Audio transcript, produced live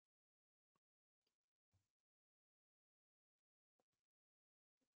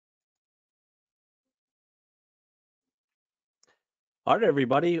All right,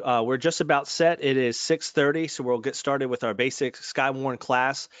 everybody. We're just about set. It is 6:30, so we'll get started with our basic SKYWARN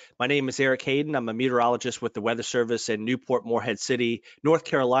class. My name is Eric Hayden. I'm a meteorologist with the Weather Service in Newport, Morehead City, North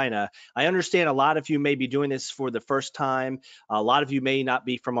Carolina. I understand a lot of you may be doing this for the first time. A lot of you may not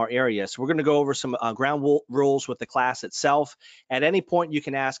be from our area. So we're going to go over some rules with the class itself. At any point, you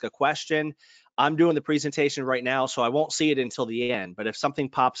can ask a question. I'm doing the presentation right now, so I won't see it until the end. But if something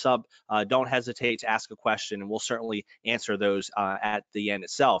pops up, don't hesitate to ask a question, and we'll certainly answer those at the end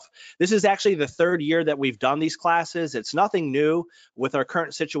itself. This is actually the third year that we've done these classes. It's nothing new. With our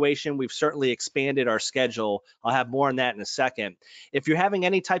current situation, we've certainly expanded our schedule. I'll have more on that in a second. If you're having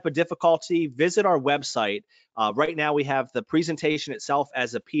any type of difficulty, visit our website. Right now, we have the presentation itself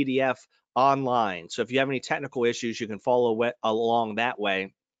as a PDF online. So if you have any technical issues, you can follow along that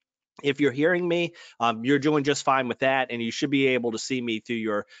way. If you're hearing me, you're doing just fine with that, and you should be able to see me through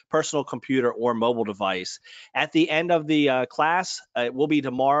your personal computer or mobile device. At the end of the class, it will be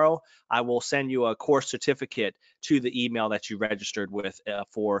tomorrow, I will send you a course certificate to the email that you registered with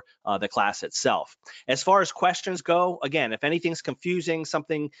for the class itself. As far as questions go, again, if anything's confusing,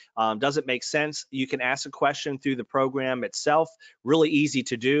 something doesn't make sense, you can ask a question through the program itself. Really easy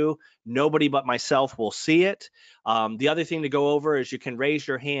to do. Nobody but myself will see it. The other thing to go over is you can raise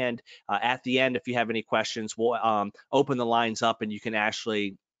your hand at the end if you have any questions. We'll open the lines up and you can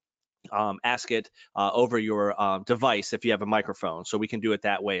actually ask it over your device if you have a microphone. So we can do it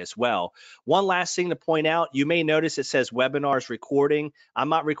that way as well. One last thing to point out, you may notice it says webinars recording. I'm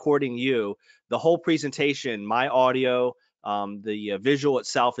not recording you. The whole presentation, my audio, the visual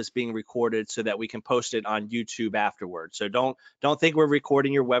itself is being recorded so that we can post it on YouTube afterwards. So don't think we're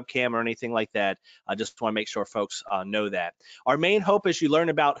recording your webcam or anything like that. I just want to make sure folks know that. Our main hope is you learn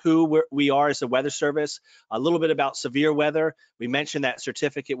about who we are as a weather service, a little bit about severe weather. We mentioned that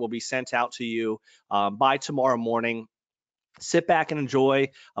certificate will be sent out to you by tomorrow morning. Sit back and enjoy.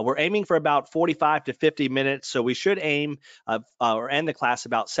 We're aiming for about 45 to 50 minutes, so we should aim or end the class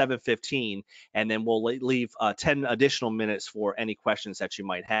about 7:15, and then we'll leave 10 additional minutes for any questions that you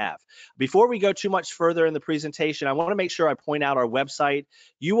might have. Before we go too much further in the presentation, I want to make sure I point out our website.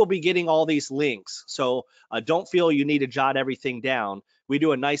 You will be getting all these links, so don't feel you need to jot everything down. We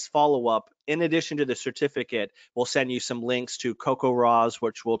do a nice follow-up. In addition to the certificate, we'll send you some links to Coco Raws,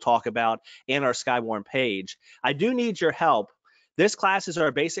 which we'll talk about, and our SKYWARN page. I do need your help. This class is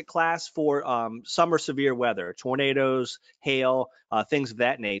our basic class for summer severe weather, tornadoes, hail, things of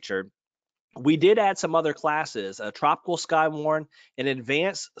that nature. We did add some other classes, a tropical SKYWARN, an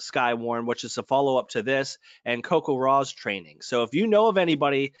advanced SKYWARN, which is a follow-up to this, and Coco Raw's training. So if you know of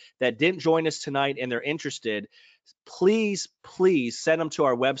anybody that didn't join us tonight and they're interested, please send them to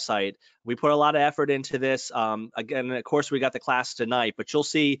our website. We put a lot of effort into this. Again, of course, we got the class tonight, but you'll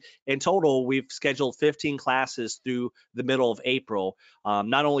see in total, we've scheduled 15 classes through the middle of April,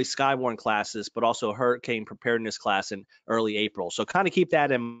 not only SKYWARN classes, but also hurricane preparedness class in early April. So kind of keep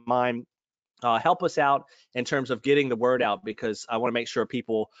that in mind. Help us out in terms of getting the word out, because I want to make sure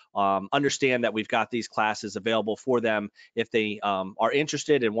people understand that we've got these classes available for them if they are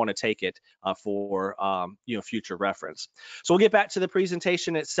interested and want to take it for future reference. So we'll get back to the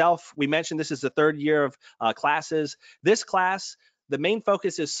presentation itself. We mentioned this is the third year of classes. This class, the main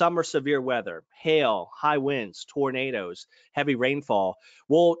focus is summer severe weather, hail, high winds, tornadoes, heavy rainfall.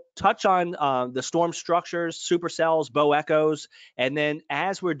 We'll touch on the storm structures, supercells, bow echoes, and then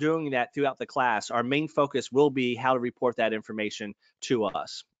as we're doing that throughout the class, our main focus will be how to report that information to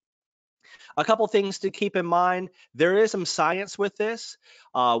us. A couple things to keep in mind. There is some science with this.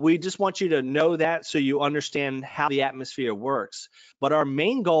 We just want you to know that so you understand how the atmosphere works. But our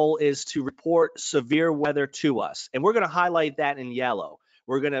main goal is to report severe weather to us. And we're going to highlight that in yellow.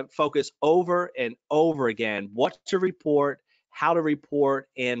 We're going to focus over and over again what to report, how to report,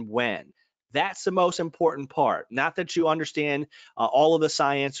 and when. That's the most important part. Not that you understand all of the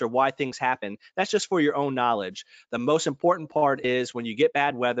science or why things happen. That's just for your own knowledge. The most important part is when you get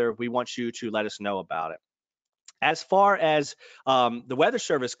bad weather, we want you to let us know about it. As far as the Weather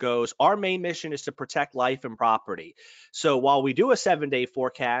Service goes, our main mission is to protect life and property. So while we do a 7-day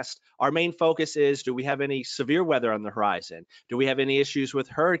forecast, our main focus is, do we have any severe weather on the horizon? Do we have any issues with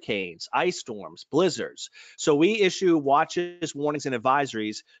hurricanes, ice storms, blizzards? So we issue watches, warnings, and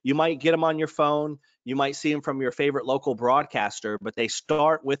advisories. You might get them on your phone. You might see them from your favorite local broadcaster, but they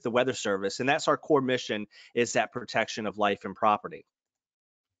start with the Weather Service, and that's our core mission, is that protection of life and property.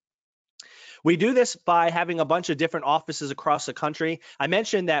 We do this by having a bunch of different offices across the country. I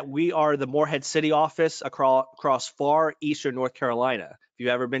mentioned that we are the Morehead City office across far eastern North Carolina. If you've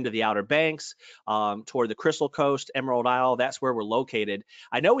ever been to the Outer Banks, toward the Crystal Coast, Emerald Isle, that's where we're located.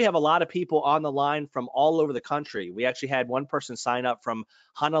 I know we have a lot of people on the line from all over the country. We actually had one person sign up from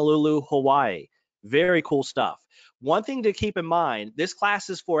Honolulu, Hawaii. Very cool stuff. One thing to keep in mind, this class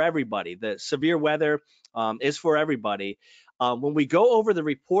is for everybody. The severe weather is for everybody. When we go over the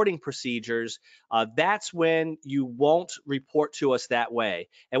reporting procedures, that's when you won't report to us that way.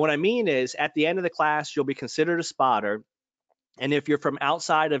 And what I mean is, at the end of the class, you'll be considered a spotter. And if you're from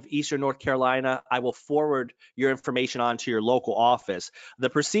outside of Eastern North Carolina, I will forward your information on to your local office. The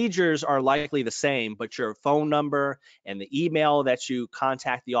procedures are likely the same, but your phone number and the email that you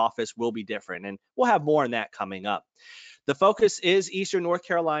contact the office will be different. And we'll have more on that coming up. The focus is Eastern North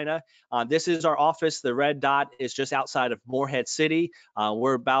Carolina. This is our office. The red dot is just outside of Morehead City.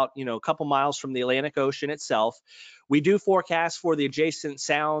 We're about, a couple miles from the Atlantic Ocean itself. We do forecast for the adjacent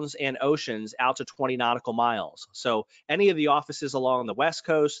sounds and oceans out to 20 nautical miles. So any of the offices along the West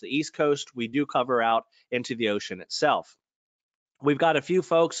Coast, the East Coast, we do cover out into the ocean itself. We've got a few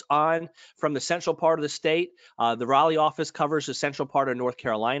folks on from the central part of the state. The Raleigh office covers the central part of North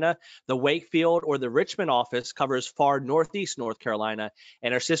Carolina. The Wakefield or the Richmond office covers far northeast North Carolina.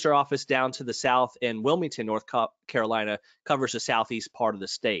 And our sister office down to the south in Wilmington, North Carolina, covers the southeast part of the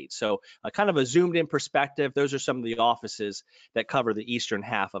state. So kind of a zoomed in perspective, those are some of the offices that cover the eastern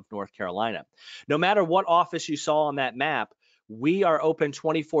half of North Carolina. No matter what office you saw on that map, we are open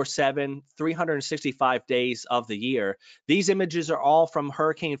 24/7, 365 days of the year. These images are all from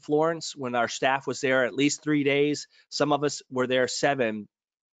Hurricane Florence when our staff was there at least 3 days. Some of us were there 7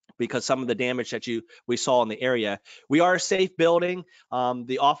 because some of the damage that we saw in the area. We are a safe building.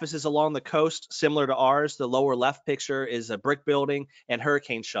 The offices along the coast, similar to ours, the lower left picture is a brick building and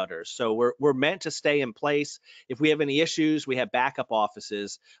hurricane shutters. So we're meant to stay in place. If we have any issues, we have backup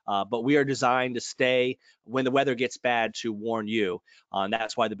offices, but we are designed to stay when the weather gets bad to warn you. And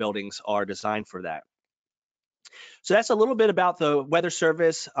that's why the buildings are designed for that. So that's a little bit about the weather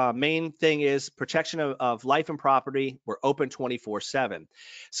service. Main thing is protection of life and property. We're open 24/7.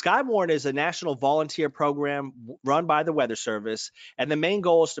 SKYWARN is a national volunteer program run by the Weather Service, and the main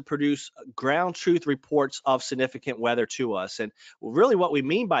goal is to produce ground truth reports of significant weather to us. And really what we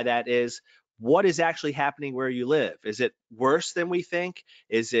mean by that is, what is actually happening where you live? Is it worse than we think?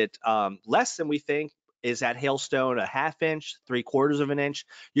 Is it less than we think? Is that hailstone a ½ inch, 3/4 of an inch?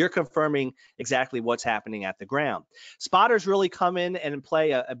 You're confirming exactly what's happening at the ground. Spotters really come in and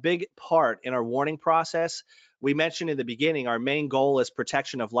play a big part in our warning process. We mentioned in the beginning, our main goal is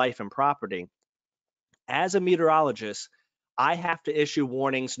protection of life and property. As a meteorologist, I have to issue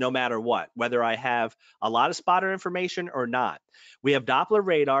warnings no matter what, whether I have a lot of spotter information or not. We have Doppler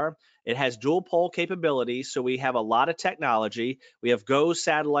radar. It has dual pole capabilities, so we have a lot of technology. We have GOES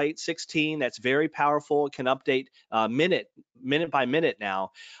satellite 16 that's very powerful. It can update minute by minute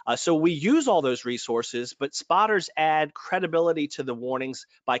now. So we use all those resources, but spotters add credibility to the warnings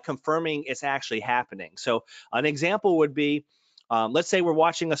by confirming it's actually happening. So an example would be, let's say we're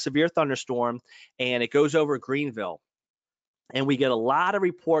watching a severe thunderstorm and it goes over Greenville, and we get a lot of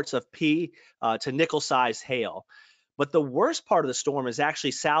reports of P to nickel-sized hail. But the worst part of the storm is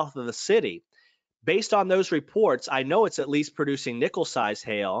actually south of the city. Based on those reports, I know it's at least producing nickel-sized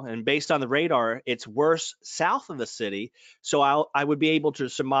hail, and based on the radar, it's worse south of the city. So I would be able to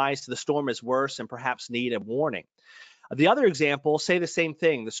surmise the storm is worse and perhaps need a warning. The other example, say the same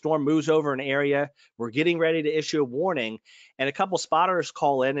thing. The storm moves over an area. We're getting ready to issue a warning, and a couple spotters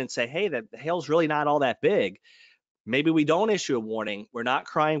call in and say, hey, the hail's really not all that big. Maybe we don't issue a warning. We're not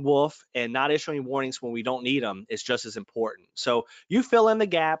crying wolf, and not issuing warnings when we don't need them is just as important. So you fill in the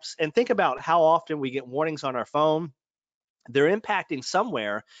gaps and think about how often we get warnings on our phone. They're impacting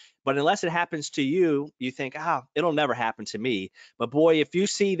somewhere, but unless it happens to you, you think, it'll never happen to me. But boy, if you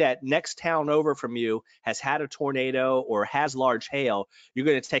see that next town over from you has had a tornado or has large hail, you're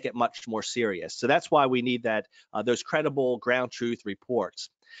going to take it much more serious. So that's why we need those credible ground truth reports.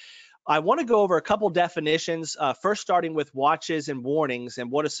 I want to go over a couple definitions, first starting with watches and warnings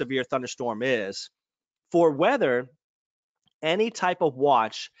and what a severe thunderstorm is. For weather, any type of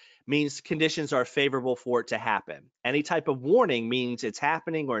watch means conditions are favorable for it to happen. Any type of warning means it's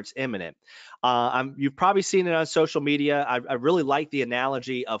happening or it's imminent. You've probably seen it on social media. I really like the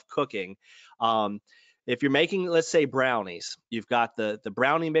analogy of cooking. If you're making, let's say, brownies, you've got the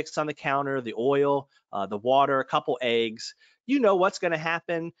brownie mix on the counter, the oil, the water, a couple eggs. You know what's going to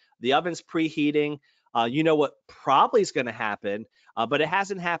happen. The oven's preheating. You know what probably is going to happen, but it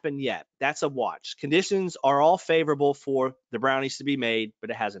hasn't happened yet. That's a watch. Conditions are all favorable for the brownies to be made,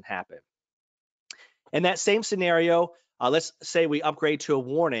 but it hasn't happened. In that same scenario, let's say we upgrade to a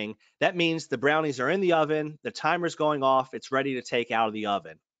warning. That means the brownies are in the oven, the timer's going off, it's ready to take out of the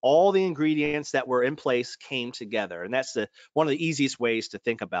oven. All the ingredients that were in place came together, and that's one of the easiest ways to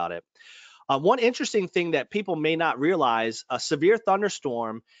think about it. One interesting thing that people may not realize, a severe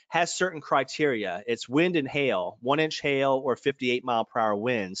thunderstorm has certain criteria. It's wind and hail, 1-inch hail or 58-mile-per-hour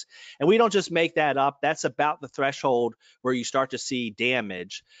winds. And we don't just make that up. That's about the threshold where you start to see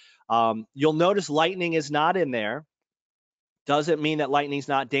damage. You'll notice lightning is not in there. Doesn't mean that lightning's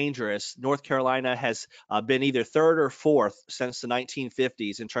not dangerous. North Carolina has been either third or fourth since the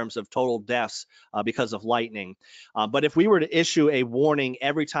 1950s in terms of total deaths because of lightning. But if we were to issue a warning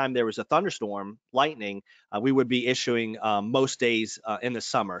every time there was a thunderstorm, lightning, we would be issuing most days in the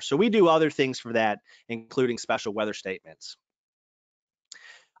summer. So we do other things for that, including special weather statements.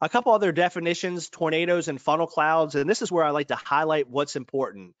 A couple other definitions, tornadoes and funnel clouds, and this is where I like to highlight what's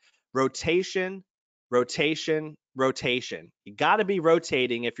important. Rotation, rotation, rotation. You got to be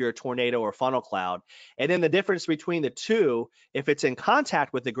rotating if you're a tornado or funnel cloud. And then the difference between the two, if it's in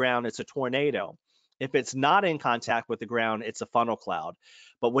contact with the ground, it's a tornado. If it's not in contact with the ground, it's a funnel cloud.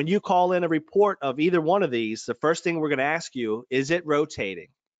 But when you call in a report of either one of these, the first thing we're going to ask you, is it rotating?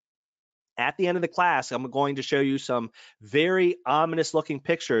 At the end of the class, I'm going to show you some very ominous looking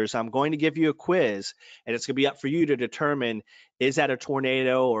pictures. I'm going to give you a quiz, and it's going to be up for you to determine, is that a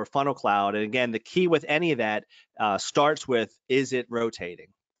tornado or funnel cloud? And again, the key with any of that starts with, is it rotating?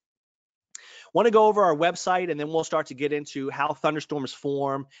 Want to go over our website, and then we'll start to get into how thunderstorms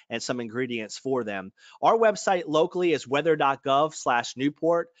form and some ingredients for them. Our website locally is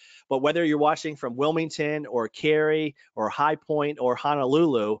weather.gov/Newport, but whether you're watching from Wilmington or Cary or High Point or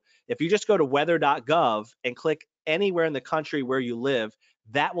Honolulu, if you just go to weather.gov and click anywhere in the country where you live,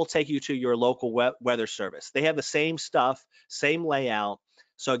 that will take you to your local weather service. They have the same stuff, same layout.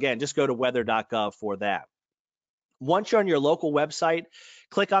 So again, just go to weather.gov for that. Once you're on your local website,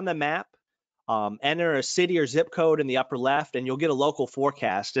 click on the map. Enter a city or zip code in the upper left, and you'll get a local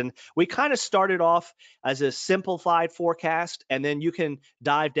forecast. And we kind of started off as a simplified forecast, and then you can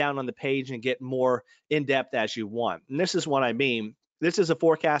dive down on the page and get more in depth as you want. And this is what I mean. This is a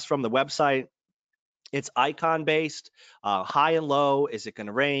forecast from the website. It's icon based, high and low. Is it going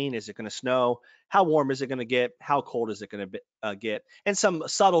to rain? Is it going to snow? How warm is it going to get? How cold is it going to get? And some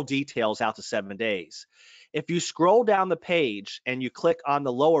subtle details out to 7 days. If you scroll down the page and you click on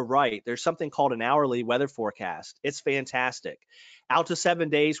the lower right, there's something called an hourly weather forecast. It's fantastic. Out to 7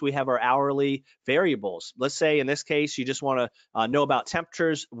 days, we have our hourly variables. Let's say in this case, you just want to know about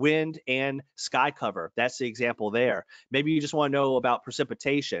temperatures, wind, and sky cover. That's the example there. Maybe you just want to know about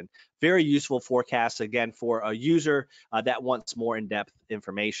precipitation. Very useful forecast, again, for a user that wants more in-depth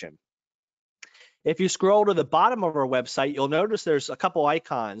information. If you scroll to the bottom of our website, you'll notice there's a couple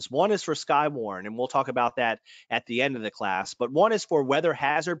icons. One is for SKYWARN, and we'll talk about that at the end of the class, but one is for weather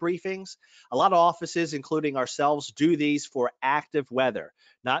hazard briefings. A lot of offices, including ourselves, do these for active weather.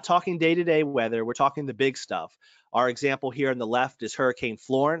 Not talking day-to-day weather, we're talking the big stuff. Our example here on the left is Hurricane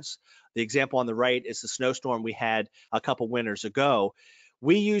Florence. The example on the right is the snowstorm we had a couple winters ago.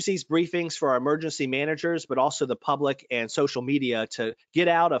 We use these briefings for our emergency managers, but also the public and social media to get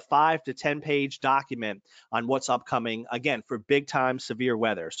out a 5 to 10 page document on what's upcoming, again, for big time severe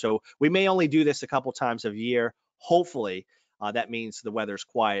weather. So we may only do this a couple times a year. Hopefully, that means the weather's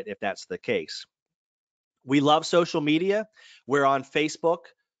quiet if that's the case. We love social media. We're on Facebook,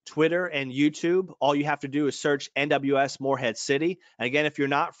 Twitter, and YouTube. All you have to do is search NWS Morehead City. And again, if you're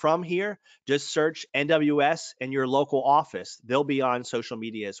not from here, just search NWS in your local office. They'll be on social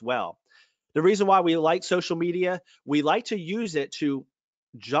media as well. The reason why we like social media, we like to use it to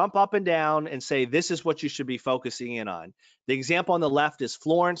jump up and down and say, this is what you should be focusing in on. The example on the left is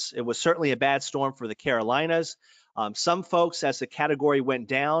Florence. It was certainly a bad storm for the Carolinas. Some folks, as the category went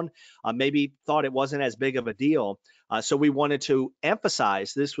down, maybe thought it wasn't as big of a deal. So we wanted to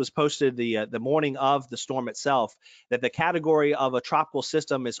emphasize, this was posted the morning of the storm itself, that the category of a tropical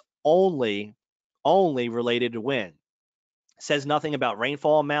system is only related to wind. It says nothing about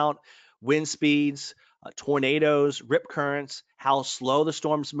rainfall amount, wind speeds, tornadoes, rip currents, how slow the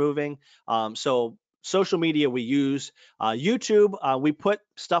storm's moving. So social media we use. YouTube, we put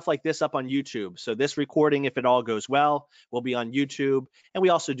stuff like this up on YouTube. So this recording, if it all goes well, will be on YouTube. And we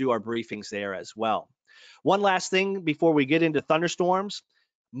also do our briefings there as well. One last thing before we get into thunderstorms,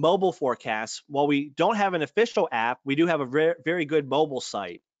 mobile forecasts. While we don't have an official app, we do have a very good mobile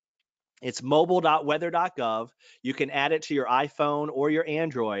site. It's mobile.weather.gov. You can add it to your iPhone or your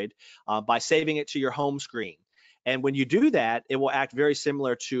Android by saving it to your home screen. And when you do that, it will act very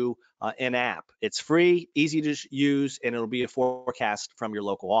similar to an app. It's free, easy to use, and it'll be a forecast from your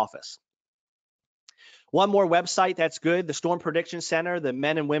local office. One more website that's good, the Storm Prediction Center. The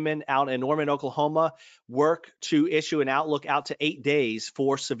men and women out in Norman, Oklahoma, work to issue an outlook out to 8 days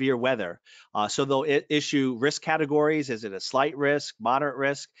for severe weather. So they'll issue risk categories. Is it a slight risk, moderate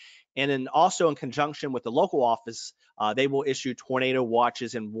risk? And then also in conjunction with the local office, they will issue tornado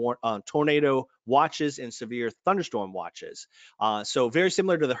watches and severe thunderstorm watches. So very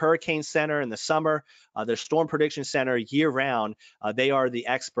similar to the Hurricane Center in the summer, the Storm Prediction Center year round, they are the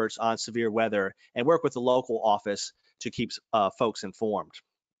experts on severe weather and work with the local office to keep folks informed.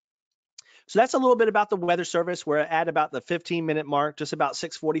 So that's a little bit about the weather service. We're at about the 15-minute mark, just about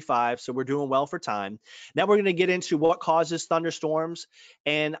 6:45, so we're doing well for time. Now we're going to get into what causes thunderstorms.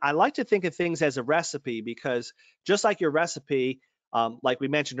 And I like to think of things as a recipe because just like your recipe, like we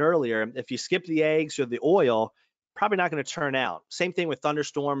mentioned earlier, if you skip the eggs or the oil, probably not going to turn out. Same thing with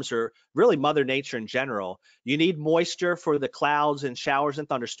thunderstorms or really Mother Nature in general. You need moisture for the clouds and showers and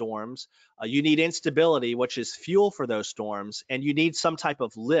thunderstorms. You need instability, which is fuel for those storms, and you need some type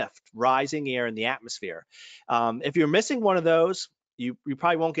of lift, rising air in the atmosphere. If you're missing one of those, you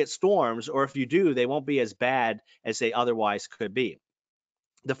probably won't get storms, or if you do, they won't be as bad as they otherwise could be.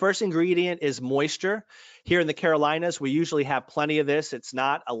 The first ingredient is moisture. Here in the Carolinas, we usually have plenty of this. It's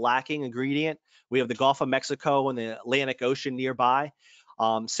not a lacking ingredient. We have the Gulf of Mexico and the Atlantic Ocean nearby.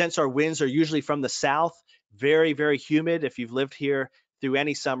 Since our winds are usually from the south, very, very humid. If you've lived here through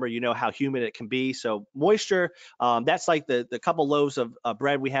any summer, you know how humid it can be. So moisture, that's like the couple loaves of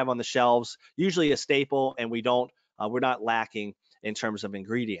bread we have on the shelves, usually a staple, and we're not lacking in terms of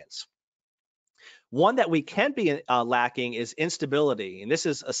ingredients. One that we can be lacking is instability. And this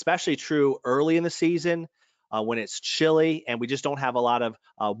is especially true early in the season when it's chilly and we just don't have a lot of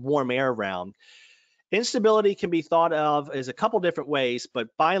warm air around. Instability can be thought of as a couple different ways, but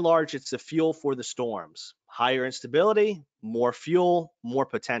by and large, it's the fuel for the storms. Higher instability, more fuel, more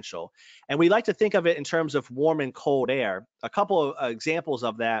potential. And we like to think of it in terms of warm and cold air. A couple of examples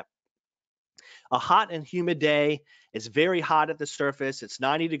of that. A hot and humid day, it's very hot at the surface, it's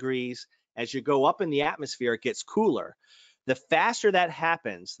 90 degrees. As you go up in the atmosphere, it gets cooler. The faster that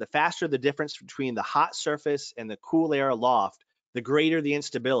happens, the faster the difference between the hot surface and the cool air aloft, the greater the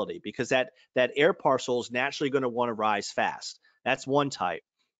instability, because that air parcel is naturally going to want to rise fast. That's one type.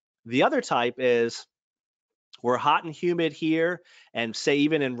 The other type is we're hot and humid here, and say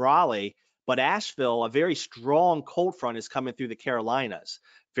even in Raleigh, but Asheville, a very strong cold front is coming through the Carolinas.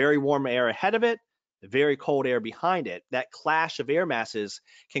 Very warm air ahead of it, very cold air behind it. That clash of air masses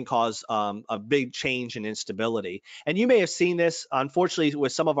can cause a big change in instability. And you may have seen this, unfortunately,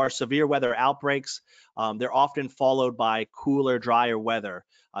 with some of our severe weather outbreaks. They're often followed by cooler, drier weather.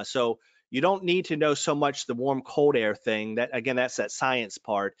 So you don't need to know so much the warm cold air thing. That again, that's that science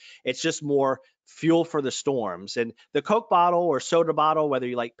part. It's just more fuel for the storms. And the Coke bottle or soda bottle, whether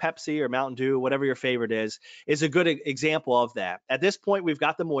you like Pepsi or Mountain Dew, whatever your favorite is a good example of that. At this point, we've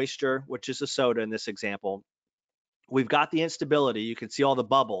got the moisture, which is the soda in this example. We've got the instability. You can see all the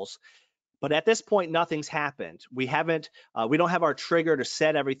bubbles. But at this point, nothing's happened. We don't have our trigger to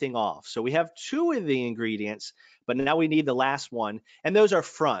set everything off. So we have two of the ingredients, but now we need the last one, and those are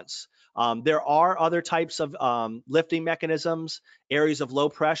fronts. There are other types of lifting mechanisms. Areas of low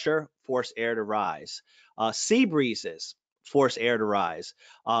pressure force air to rise. Sea breezes force air to rise.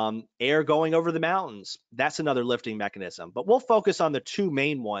 Air going over the mountains, that's another lifting mechanism. But we'll focus on the two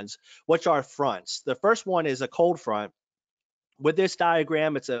main ones, which are fronts. The first one is a cold front. With this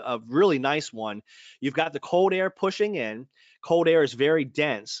diagram, it's a really nice one. You've got the cold air pushing in. Cold air is very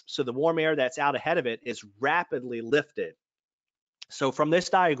dense, so the warm air that's out ahead of it is rapidly lifted. So from this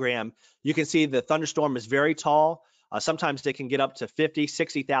diagram, you can see the thunderstorm is very tall. Sometimes they can get up to 50,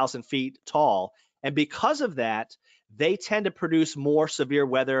 60,000 feet tall. And because of that, they tend to produce more severe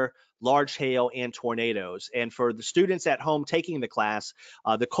weather, large hail, and tornadoes. And for the students at home taking the class,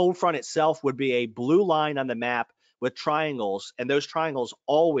 the cold front itself would be a blue line on the map with triangles, and those triangles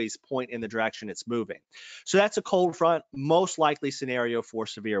always point in the direction it's moving. So that's a cold front, most likely scenario for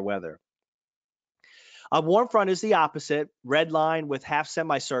severe weather. A warm front is the opposite, red line with half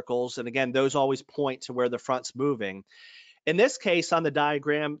semicircles, and again, those always point to where the front's moving. In this case on the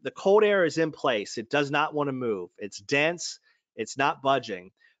diagram, the cold air is in place. It does not want to move. It's dense, it's not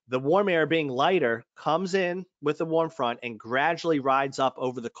budging. The warm air, being lighter, comes in with the warm front and gradually rides up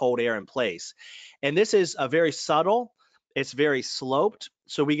over the cold air in place. And this is a very subtle, it's very sloped,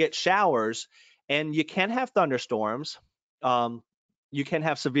 so we get showers, and you can have thunderstorms, you can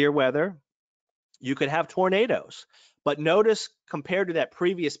have severe weather, you could have tornadoes. But notice, compared to that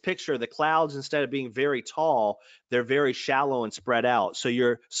previous picture, the clouds, instead of being very tall, they're very shallow and spread out. So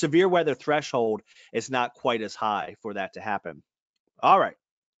your severe weather threshold is not quite as high for that to happen. All right.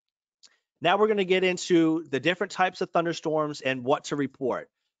 Now we're going to get into the different types of thunderstorms and what to report.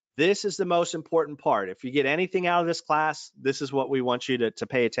 This is the most important part. If you get anything out of this class, this is what we want you to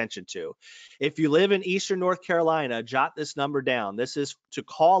pay attention to. If you live in Eastern North Carolina, jot this number down. This is to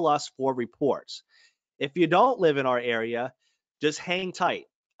call us for reports. If you don't live in our area, just hang tight.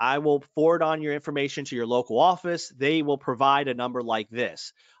 I will forward on your information to your local office. They will provide a number like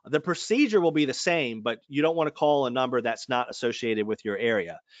this. The procedure will be the same, but you don't want to call a number that's not associated with your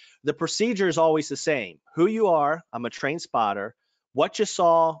area. The procedure is always the same. Who you are, I'm a trained spotter, what you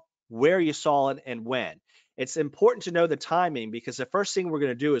saw, where you saw it, and when. It's important to know the timing because the first thing we're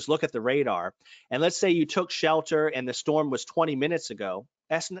going to do is look at the radar. And let's say you took shelter and the storm was 20 minutes ago.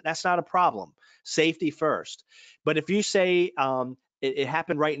 That's not a problem. Safety first. But if you say it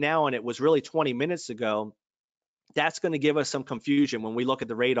happened right now and it was really 20 minutes ago, that's going to give us some confusion when we look at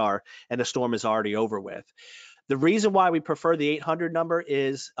the radar and the storm is already over with. The reason why we prefer the 800 number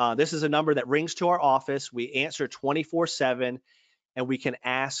is this is a number that rings to our office. We answer 24/7 and we can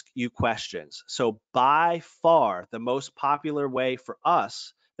ask you questions. So by far, the most popular way for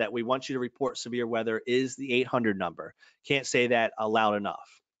us that we want you to report severe weather is the 800 number. Can't say that loud enough.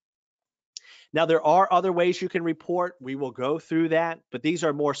 Now, there are other ways you can report. We will go through that, but these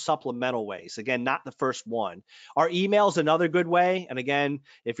are more supplemental ways. Again, not the first one. Our email is another good way. And again,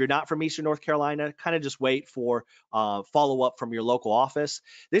 if you're not from Eastern North Carolina, kind of just wait for follow-up from your local office.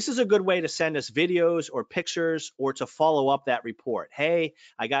 This is a good way to send us videos or pictures or to follow up that report. Hey,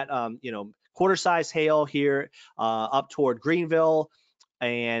 I got quarter-size hail here up toward Greenville,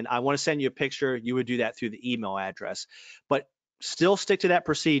 and I want to send you a picture. You would do that through the email address. But still stick to that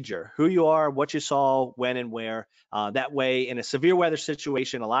procedure, who you are, what you saw, when and where. That way, in a severe weather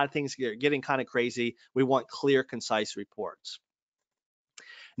situation, a lot of things are getting kind of crazy. We want clear, concise reports.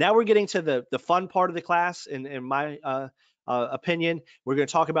 Now we're getting to the fun part of the class, in my opinion. We're going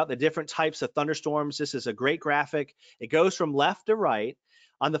to talk about the different types of thunderstorms. This is a great graphic. It goes from left to right.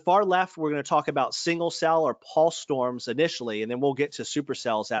 On the far left, we're going to talk about single cell or pulse storms initially, and then we'll get to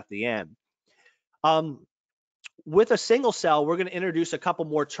supercells at the end. With a single cell, we're going to introduce a couple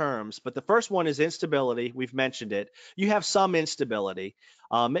more terms, but the first one is instability. We've mentioned it. You have some instability,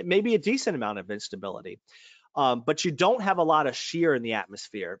 maybe a decent amount of instability, but you don't have a lot of shear in the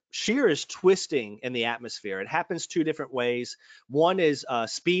atmosphere. Shear is twisting in the atmosphere. It happens two different ways. One is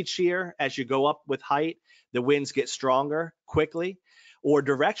speed shear. As you go up with height, the winds get stronger quickly, or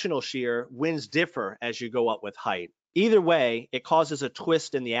directional shear, winds differ as you go up with height. Either way, it causes a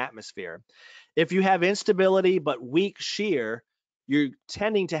twist in the atmosphere. If you have instability but weak shear, you're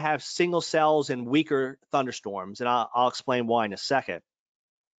tending to have single cells and weaker thunderstorms, and I'll explain why in a second.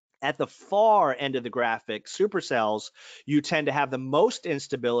 At the far end of the graphic, supercells, you tend to have the most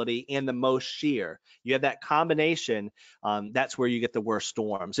instability and the most shear. You have that combination. That's where you get the worst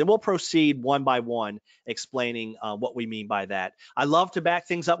storms. And we'll proceed one by one, explaining what we mean by that. I love to back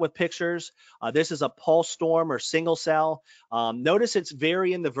things up with pictures. This is a pulse storm or single cell. Notice it's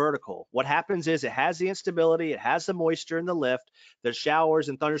very in the vertical. What happens is it has the instability, it has the moisture and the lift. The showers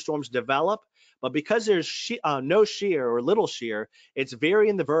and thunderstorms develop. But because there's no shear or little shear, it's very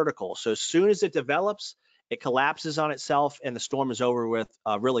in the vertical. So as soon as it develops, it collapses on itself and the storm is over with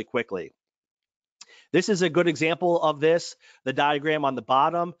really quickly. This is a good example of this, the diagram on the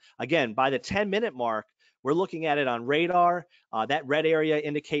bottom. Again, by the 10-minute mark, we're looking at it on radar. That red area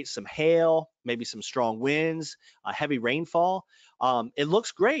indicates some hail, maybe some strong winds, heavy rainfall. It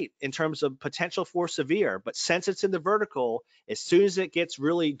looks great in terms of potential for severe, but since it's in the vertical, as soon as it gets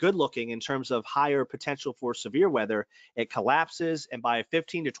really good looking in terms of higher potential for severe weather, it collapses, and by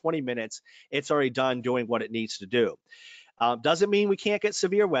 15 to 20 minutes, it's already done doing what it needs to do. Doesn't mean we can't get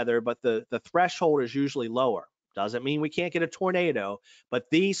severe weather, but the threshold is usually lower. Doesn't mean we can't get a tornado, but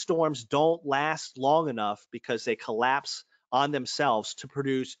these storms don't last long enough because they collapse on themselves to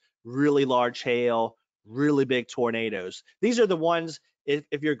produce really large hail, really big tornadoes. These are the ones, if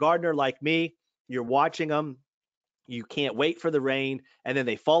you're a gardener like me, you're watching them, you can't wait for the rain, and then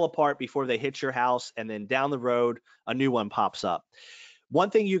they fall apart before they hit your house, and then down the road, a new one pops up.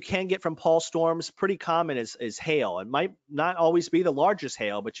 One thing you can get from pulse storms, pretty common, is hail. It might not always be the largest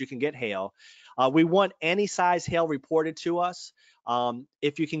hail, but you can get hail. We want any size hail reported to us.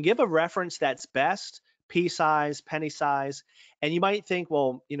 If you can give a reference, that's best. Pea size, penny size. And you might think,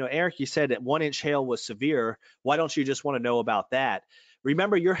 well, Eric, you said that 1-inch hail was severe. Why don't you just want to know about that?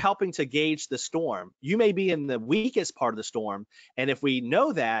 Remember, you're helping to gauge the storm. You may be in the weakest part of the storm. And if we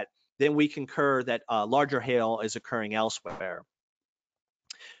know that, then we concur that larger hail is occurring elsewhere.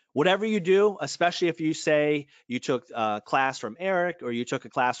 Whatever you do, especially if you say you took a class from Eric or you took a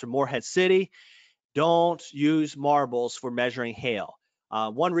class from Morehead City, don't use marbles for measuring hail.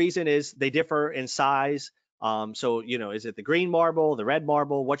 One reason is they differ in size. So, is it the green marble, the red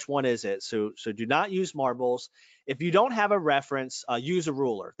marble? Which one is it? So do not use marbles. If you don't have a reference, use a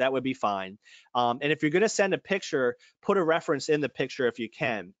ruler. That would be fine. And if you're going to send a picture, put a reference in the picture if you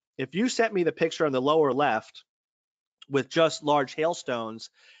can. If you sent me the picture on the lower left with just large hailstones,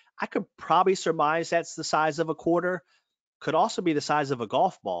 I could probably surmise that's the size of a quarter. Could also be the size of a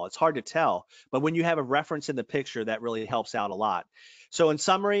golf ball. It's hard to tell, but when you have a reference in the picture, that really helps out a lot. So in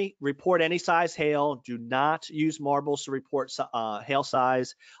summary, report any size hail. Do not use marbles to report hail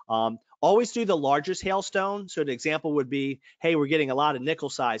size. Always do the largest hailstone. So an example would be, hey, we're getting a lot of nickel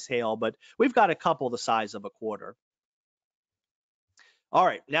size hail, but we've got a couple the size of a quarter. All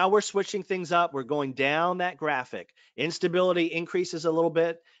right, now we're switching things up. We're going down that graphic. Instability increases a little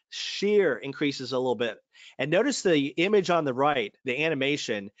bit, shear increases a little bit. And notice the image on the right, the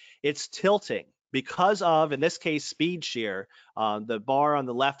animation, it's tilting because of, in this case, speed shear. The bar on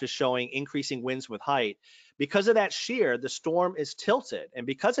the left is showing increasing winds with height. Because of that shear, the storm is tilted. And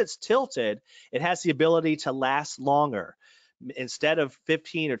because it's tilted, it has the ability to last longer. Instead of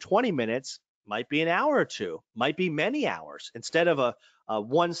 15 or 20 minutes, might be an hour or two, might be many hours. Instead of a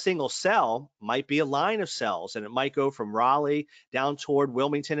one single cell, might be a line of cells, and it might go from Raleigh down toward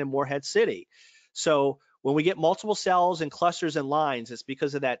Wilmington and Morehead City. So when we get multiple cells and clusters and lines, it's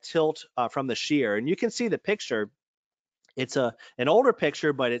because of that tilt from the shear. And you can see the picture. It's an older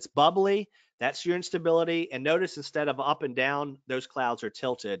picture, but it's bubbly. That's your instability. And notice instead of up and down, those clouds are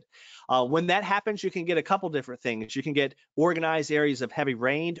tilted. When that happens, you can get a couple different things. You can get organized areas of heavy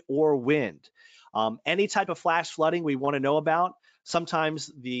rain or wind. Any type of flash flooding we want to know about.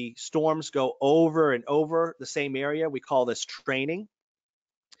 Sometimes the storms go over and over the same area. We call this training.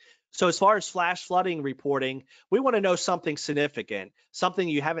 So as far as flash flooding reporting, we want to know something significant, something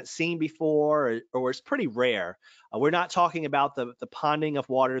you haven't seen before, or is pretty rare. We're not talking about the ponding of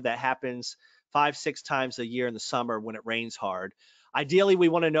water that happens 5-6 times a year in the summer when it rains hard. Ideally, we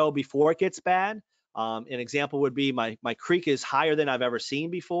want to know before it gets bad. An example would be my creek is higher than I've ever seen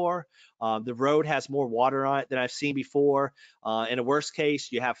before. The road has more water on it than I've seen before. In a worst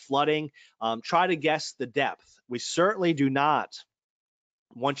case, you have flooding. Try to guess the depth. We certainly do not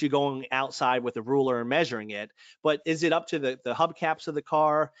want you going outside with a ruler and measuring it, but is it up to the hubcaps of the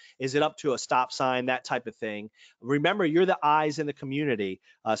car? Is it up to a stop sign? That type of thing. Remember, you're the eyes in the community,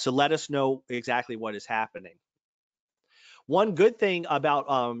 so let us know exactly what is happening. One good thing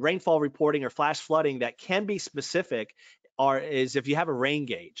about rainfall reporting or flash flooding that can be specific is if you have a rain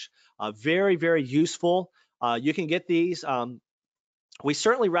gauge. Very, very useful. You can get these. We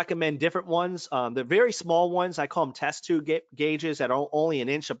certainly recommend different ones. The very small ones, I call them test tube gauges that are only an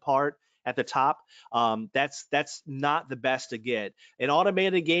inch apart at the top. That's not the best to get. An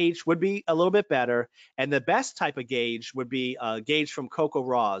automated gauge would be a little bit better, and the best type of gauge would be a gauge from Coco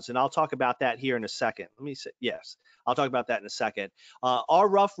Raws, and I'll talk about that here in a second. Let me say, yes, I'll talk about that in a second. Our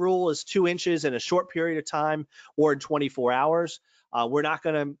rough rule is 2 inches in a short period of time or in 24 hours. We're not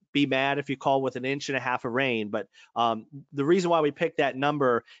going to be mad if you call with 1.5 inches of rain, but the reason why we picked that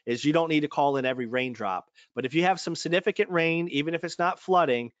number is you don't need to call in every raindrop. But if you have some significant rain, even if it's not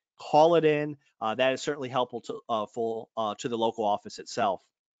flooding, call it in. That is certainly helpful to the local office itself.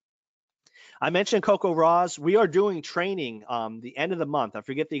 I mentioned Coco Raws. We are doing training the end of the month. I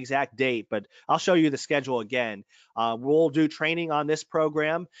forget the exact date, but I'll show you the schedule again. We'll do training on this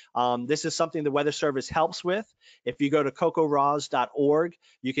program. This is something the Weather Service helps with. If you go to cocoroz.org,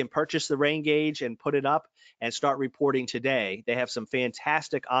 you can purchase the rain gauge and put it up and start reporting today. They have some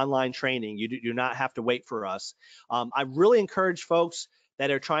fantastic online training. You do not have to wait for us. I really encourage folks that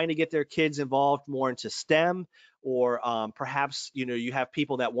are trying to get their kids involved more into STEM, or perhaps you have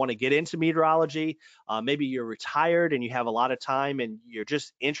people that want to get into meteorology. Maybe you're retired and you have a lot of time and you're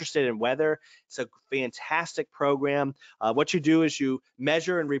just interested in weather. It's a fantastic program. What you do is you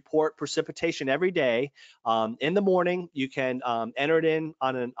measure and report precipitation every day. In the morning, you can enter it in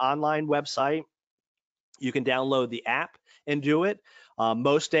on an online website. You can download the app and do it.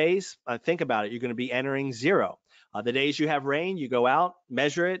 Most days, think about it, you're going to be entering 0. The days you have rain, you go out,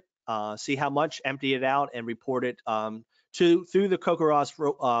 measure it, see how much, empty it out, and report it through the Coco Raws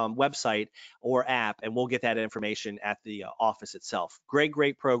website or app, and we'll get that information at the office itself.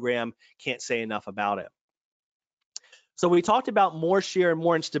 Great program. Can't say enough about it. So we talked about more shear and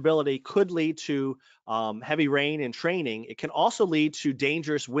more instability could lead to heavy rain and training. It can also lead to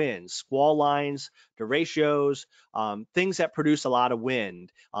dangerous winds, squall lines, derechos, things that produce a lot of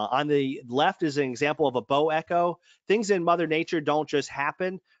wind. On the left is an example of a bow echo. Things in Mother Nature don't just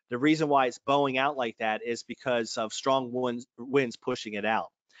happen. The reason why it's bowing out like that is because of strong winds pushing it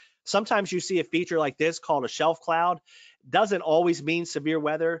out. Sometimes you see a feature like this called a shelf cloud. Doesn't always mean severe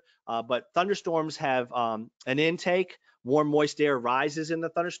weather, but thunderstorms have an intake. Warm, moist air rises in the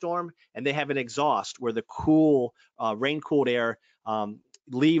thunderstorm, and they have an exhaust where the cool, rain-cooled air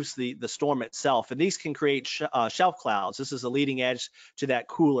leaves the storm itself. And these can create shelf clouds. This is a leading edge to that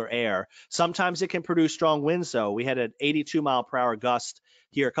cooler air. Sometimes it can produce strong winds, though. We had an 82-mile-per-hour gust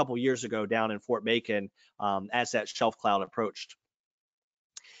here a couple years ago down in Fort Macon as that shelf cloud approached.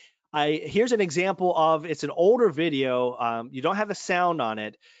 Here's an example of, it's an older video. You don't have the sound on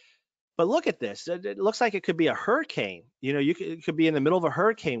it, but look at this. It looks like it could be a hurricane. You know, it could be in the middle of a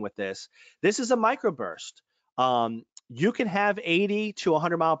hurricane with this. This is a microburst. You can have 80 to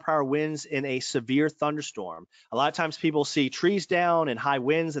 100-mile-per-hour winds in a severe thunderstorm. A lot of times people see trees down and high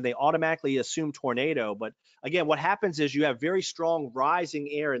winds and they automatically assume tornado. But again, what happens is you have very strong rising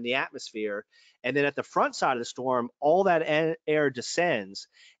air in the atmosphere. And then at the front side of the storm, all that air descends.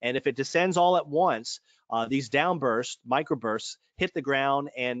 And if it descends all at once, these downbursts, microbursts, hit the ground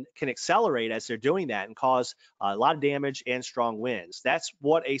and can accelerate as they're doing that and cause a lot of damage and strong winds. That's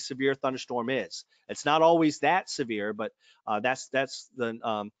what a severe thunderstorm is. It's not always that severe, but that's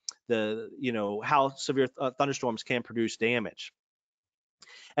the you know, how severe thunderstorms can produce damage.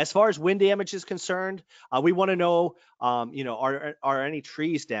 As far as wind damage is concerned, we want to know, you know, are any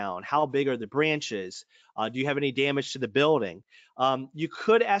trees down? How big are the branches? Do you have any damage to the building? You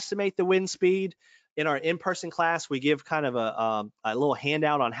could estimate the wind speed. In our in-person class, we give kind of a little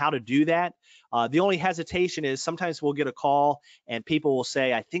handout on how to do that. The only hesitation is sometimes we'll get a call and people will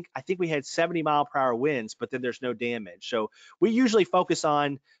say, I think we had 70-mile-per-hour winds, but then there's no damage. So we usually focus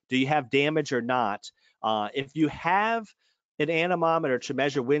on, do you have damage or not? If you have an anemometer to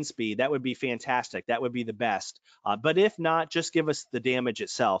measure wind speed, that would be fantastic. That would be the best. But if not, just give us the damage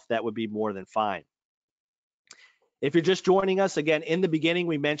itself. That would be more than fine. If you're just joining us, again, in the beginning,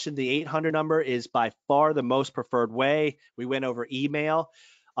 we mentioned the 800 number is by far the most preferred way. We went over email.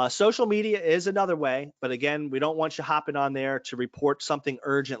 Social media is another way, but again, we don't want you hopping on there to report something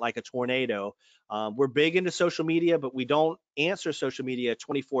urgent like a tornado. We're big into social media, but we don't answer social media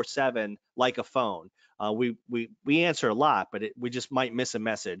 24/7 like a phone. We answer a lot, but we just might miss a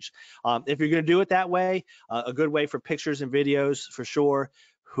message. If you're going to do it that way, a good way for pictures and videos for sure,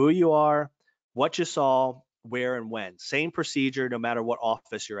 who you are, what you saw, where and when. Same procedure no matter what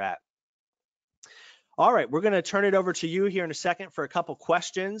office you're at. All right, we're going to turn it over to you here in a second for a couple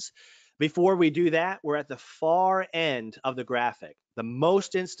questions. Before we do that, we're at the far end of the graphic. The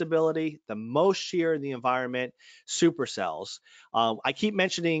most instability, the most shear in the environment, supercells. I keep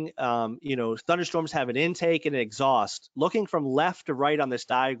mentioning, you know, thunderstorms have an intake and an exhaust. Looking from left to right on this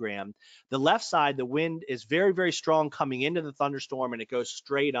diagram, the left side, the wind is very, very strong coming into the thunderstorm and it goes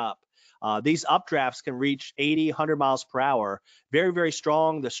straight up. These updrafts can reach 80, 100 miles per hour. Very, very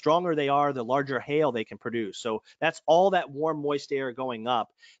strong. The stronger they are, the larger hail they can produce. So that's all that warm, moist air going up.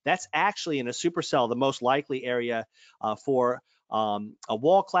 That's actually in a supercell the most likely area for a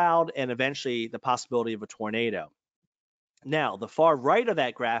wall cloud and eventually the possibility of a tornado. Now, the far right of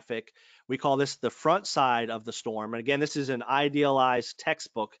that graphic, we call this the front side of the storm. And again, this is an idealized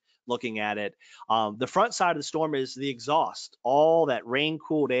textbook looking at it. The front side of the storm is the exhaust, all that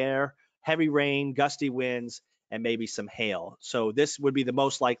rain-cooled air, heavy rain, gusty winds, and maybe some hail. So this would be the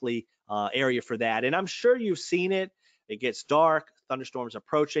most likely area for that. And I'm sure you've seen it. It gets dark, thunderstorms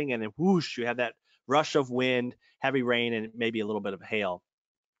approaching, and then whoosh, you have that rush of wind, heavy rain, and maybe a little bit of hail.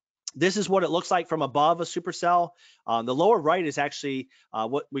 This is what it looks like from above a supercell. The lower right is actually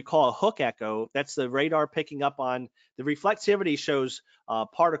what we call a hook echo. That's the radar picking up on the reflectivity, shows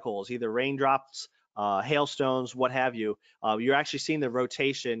particles, either raindrops, hailstones, what have you. You're actually seeing the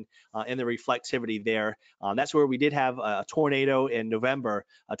rotation and the reflectivity there. That's where we did have a tornado in November.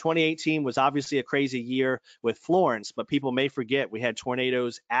 2018 was obviously a crazy year with Florence, but people may forget we had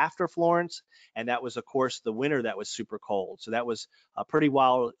tornadoes after Florence, and that was, of course, the winter that was super cold. So that was a pretty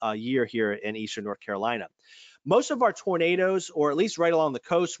wild year here in Eastern North Carolina. Most of our tornadoes, or at least right along the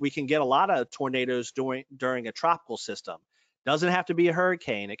coast, we can get a lot of tornadoes during a tropical system. Doesn't have to be a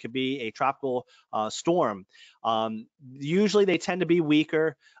hurricane. It could be a tropical storm. Usually they tend to be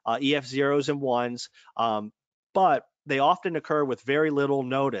weaker, EF zeros and ones, but they often occur with very little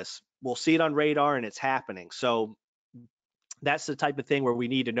notice. We'll see it on radar and it's happening. So that's the type of thing where we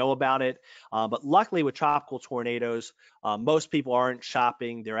need to know about it. But luckily with tropical tornadoes, most people aren't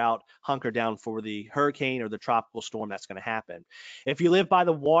shopping. They're out hunkered down for the hurricane or the tropical storm that's going to happen. If you live by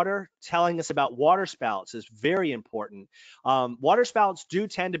the water, telling us about water spouts is very important. Water spouts do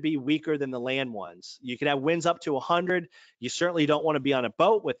tend to be weaker than the land ones. You can have winds up to 100. You certainly don't want to be on a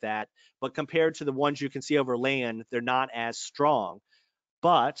boat with that. But compared to the ones you can see over land, they're not as strong.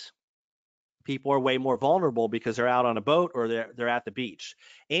 But people are way more vulnerable because they're out on a boat or they're at the beach.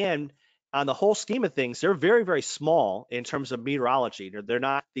 And on the whole scheme of things, they're very, very small in terms of meteorology. They're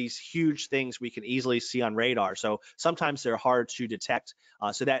not these huge things we can easily see on radar. So sometimes they're hard to detect.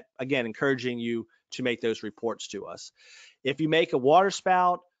 So that, again, encouraging you to make those reports to us. If you make a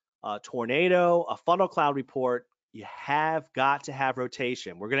waterspout, a tornado, a funnel cloud report, you have got to have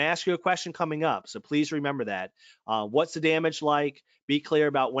rotation. We're going to ask you a question coming up, so please remember that. What's the damage like? Be clear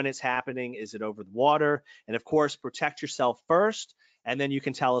about when it's happening. Is it over the water? And of course, protect yourself first, and then you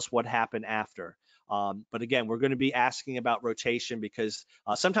can tell us what happened after. But again, we're going to be asking about rotation because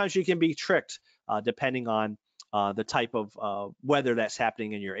sometimes you can be tricked depending on the type of weather that's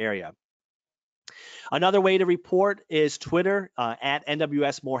happening in your area. Another way to report is Twitter at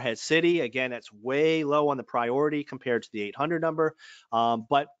NWS Morehead City. Again, that's way low on the priority compared to the 800 number,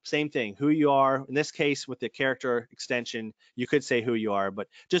 but same thing, who you are. In this case, with the character extension, you could say who you are, but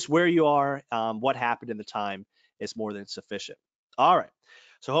just where you are, what happened in the time is more than sufficient. All right.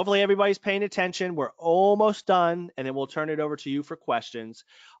 So hopefully everybody's paying attention. We're almost done, and then we'll turn it over to you for questions.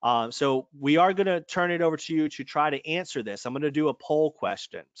 So we are going to turn it over to you to try to answer this. I'm going to do a poll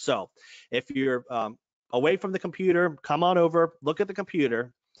question. So if you're away from the computer, come on over, look at the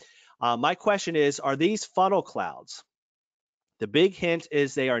computer. My question is, are these funnel clouds? The big hint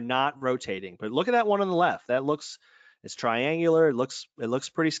is they are not rotating, but look at that one on the left. That looks, it's triangular. It looks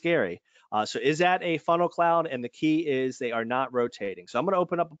pretty scary. So is that a funnel cloud? And the key is they are not rotating. So I'm going to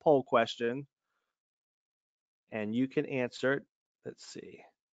open up a poll question and you can answer it. Let's see.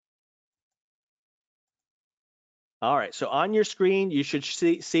 All right, so on your screen, you should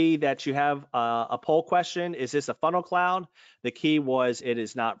see that you have a poll question. Is this a funnel cloud? The key was it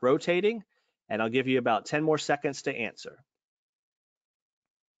is not rotating, and I'll give you about 10 more seconds to answer.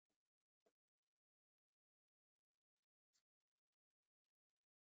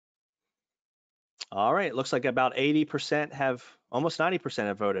 All right, looks like about 80% have, almost 90%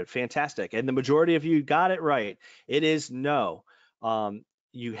 have voted. Fantastic. And the majority of you got it right. It is no.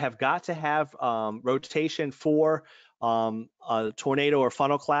 You have got to have rotation for a tornado or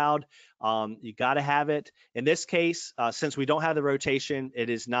funnel cloud. You got to have it. In this case, since we don't have the rotation, it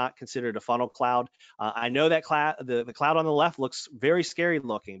is not considered a funnel cloud. I know that the cloud on the left looks very scary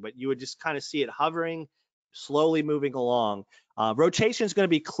looking, but you would just kind of see it hovering, slowly moving along. Rotation is going to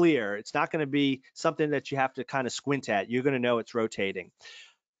be clear. It's not going to be something that you have to kind of squint at. You're going to know it's rotating.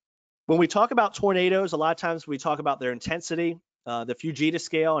 When we talk about tornadoes, a lot of times we talk about their intensity. The Fujita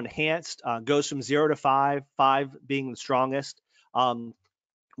scale, enhanced, goes from 0 to 5, 5 being the strongest. When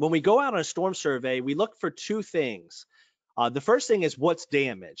we go out on a storm survey, we look for two things. The first thing is what's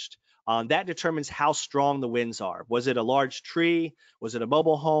damaged. That determines how strong the winds are. Was it a large tree? Was it a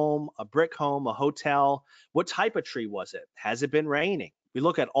mobile home, a brick home, a hotel? What type of tree was it? Has it been raining? We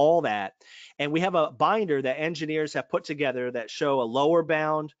look at all that, and we have a binder that engineers have put together that show a lower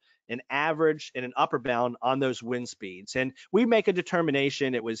bound, an average, and an upper bound on those wind speeds. And we make a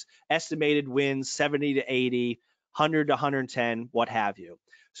determination. It was estimated winds 70 to 80, 100 to 110, what have you.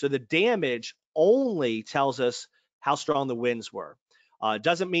 So the damage only tells us how strong the winds were.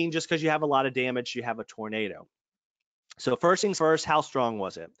 Doesn't mean just because you have a lot of damage, you have a tornado. So first things first, how strong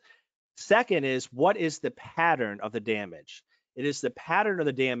was it? Second is, what is the pattern of the damage? It is the pattern of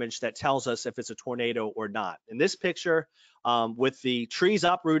the damage that tells us if it's a tornado or not. In this picture, with the trees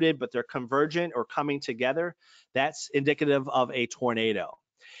uprooted, but they're convergent or coming together, that's indicative of a tornado.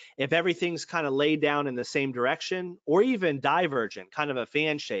 If everything's kind of laid down in the same direction or even divergent, kind of a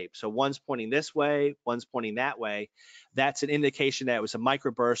fan shape, so one's pointing this way, one's pointing that way, that's an indication that it was a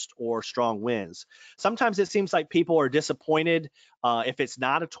microburst or strong winds. Sometimes it seems like people are disappointed if it's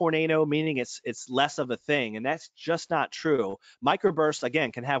not a tornado, meaning it's less of a thing, and that's just not true. Microbursts,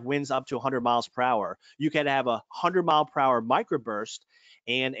 again, can have winds up to 100 miles per hour. You can have a 100 mile per hour microburst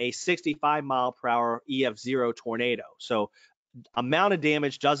and a 65 mile per hour EF0 tornado. So amount of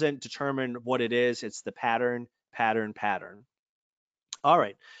damage doesn't determine what it is. It's the pattern. All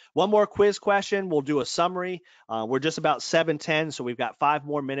right, one more quiz question. We'll do a summary. We're just about 7:10, so we've got 5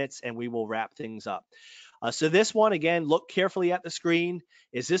 more minutes and we will wrap things up. So this one, again, look carefully at the screen.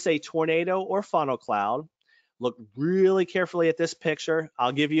 Is this a tornado or funnel cloud? Look really carefully at this picture.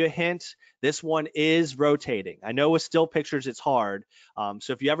 I'll give you a hint. This one is rotating. I know with still pictures, it's hard.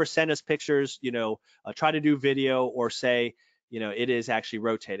 So if you ever send us pictures, try to do video or say, it is actually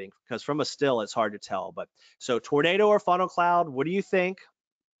rotating, because from a still, it's hard to tell. But so tornado or funnel cloud, what do you think?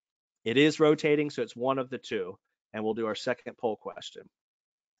 It is rotating, so it's one of the two. And we'll do our second poll question.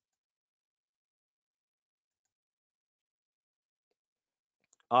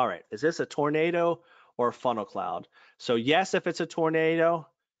 All right, is this a tornado or a funnel cloud? So yes, if it's a tornado,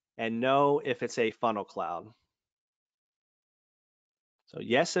 and no if it's a funnel cloud. So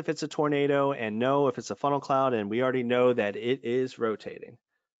yes if it's a tornado, and no if it's a funnel cloud, and we already know that it is rotating.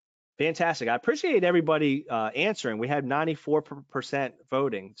 Fantastic. I appreciate everybody answering. We had 94%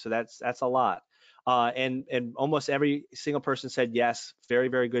 voting, so that's a lot. And almost every single person said yes. Very,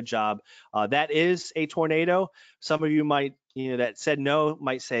 very good job. That is a tornado. Some of you might, that said no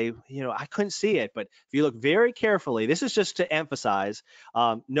might say, I couldn't see it. But if you look very carefully, this is just to emphasize,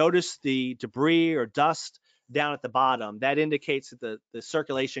 notice the debris or dust down at the bottom. That indicates that the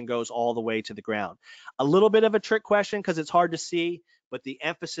circulation goes all the way to the ground. A little bit of a trick question because it's hard to see, but the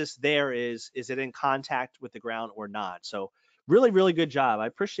emphasis there is it in contact with the ground or not? So really, really good job. I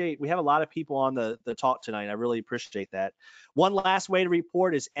appreciate, we have a lot of people on the talk tonight. I really appreciate that. One last way to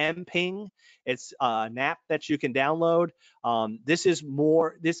report is MPing. It's an app that you can download. This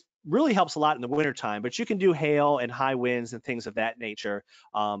really helps a lot in the wintertime, but you can do hail and high winds and things of that nature.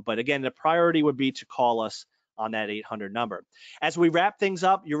 But again, the priority would be to call us on that 800 number. As we wrap things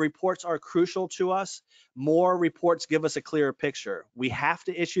up, your reports are crucial to us. More reports give us a clearer picture. We have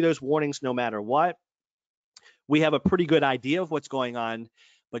to issue those warnings no matter what. We have a pretty good idea of what's going on,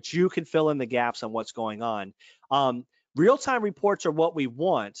 but you can fill in the gaps on what's going on. Real-time reports are what we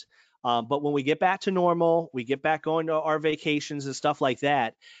want, but when we get back to normal, we get back going to our vacations and stuff like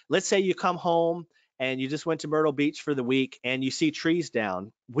that. Let's say you come home and you just went to Myrtle Beach for the week and you see trees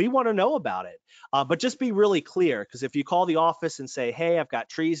down. We want to know about it, but just be really clear, because if you call the office and say, hey, I've got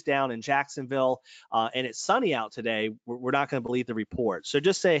trees down in Jacksonville and it's sunny out today, we're not going to believe the report. So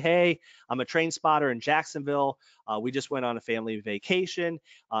just say, hey, I'm a train spotter in Jacksonville. We just went on a family vacation,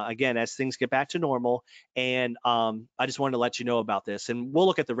 again, as things get back to normal. And I just wanted to let you know about this. And we'll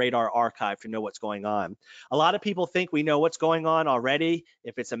look at the radar archive to know what's going on. A lot of people think we know what's going on already.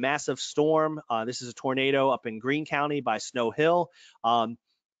 If it's a massive storm, this is a tornado up in Greene County by Snow Hill.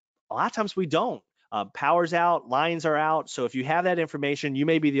 A lot of times we don't. Power's out, lines are out. So if you have that information, you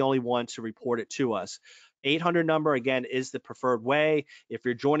may be the only one to report it to us. 800 number, again, is the preferred way. If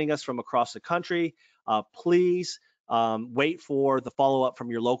you're joining us from across the country, please wait for the follow-up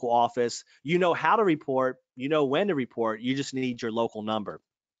from your local office. You know how to report, you know when to report, you just need your local number.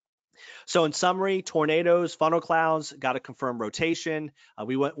 So in summary, tornadoes, funnel clouds, got to confirm rotation.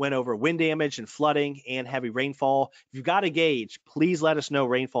 We went over wind damage and flooding and heavy rainfall. If you've got a gauge, please let us know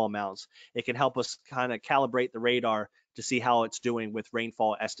rainfall amounts. It can help us kind of calibrate the radar to see how it's doing with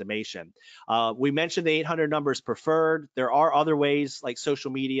rainfall estimation. We mentioned the 800 number is preferred. There are other ways like social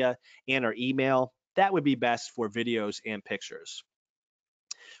media and our email. That would be best for videos and pictures.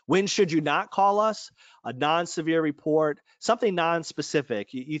 When should you not call us? A non-severe report, something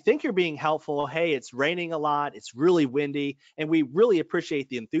non-specific. You think you're being helpful. Hey, it's raining a lot. It's really windy. And we really appreciate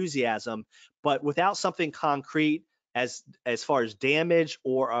the enthusiasm. But without something concrete as far as damage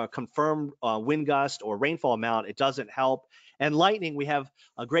or a confirmed wind gust or rainfall amount, it doesn't help. And lightning, we have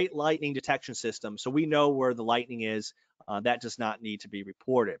a great lightning detection system. So we know where the lightning is. That does not need to be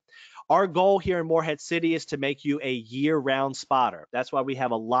reported. Our goal here in Morehead City is to make you a year-round spotter. That's why we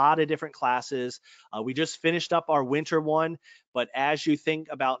have a lot of different classes. We just finished up our winter one, but as you think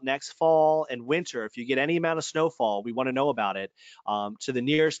about next fall and winter, if you get any amount of snowfall, we want to know about it to the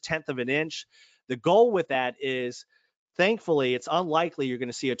nearest 1/10 of an inch. The goal with that is, thankfully, it's unlikely you're going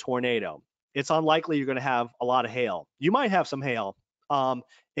to see a tornado. It's unlikely you're going to have a lot of hail. You might have some hail.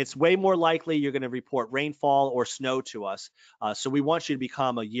 It's way more likely you're going to report rainfall or snow to us. So we want you to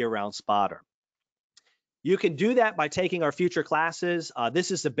become a year-round spotter. You can do that by taking our future classes. This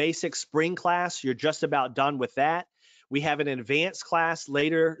is the basic spring class. You're just about done with that. We have an advanced class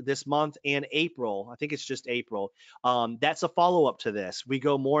later this month and April. I think it's just April. That's a follow-up to this. We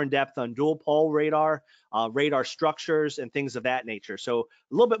go more in depth on dual pole radar, radar structures, and things of that nature. So a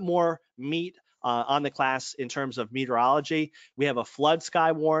little bit more meat on the class in terms of meteorology. We have a flood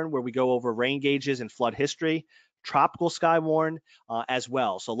SKYWARN where we go over rain gauges and flood history, tropical SKYWARN as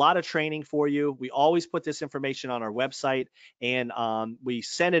well. So a lot of training for you. We always put this information on our website, and we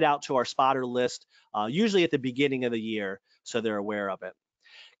send it out to our spotter list, usually at the beginning of the year, so they're aware of it.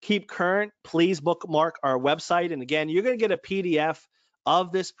 Keep current, please bookmark our website. And again, you're going to get a PDF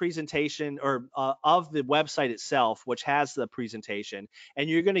of this presentation or of the website itself, which has the presentation, and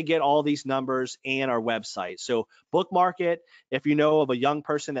you're going to get all these numbers and our website. So bookmark it. If you know of a young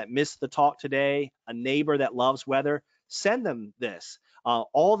person that missed the talk today, a neighbor that loves weather, send them this.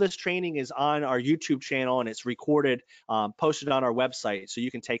 All this training is on our YouTube channel, and it's recorded, posted on our website, so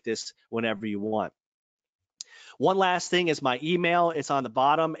you can take this whenever you want. One last thing is my email. It's on the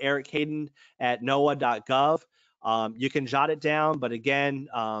bottom, erichayden@noaa.gov. You can jot it down, but again,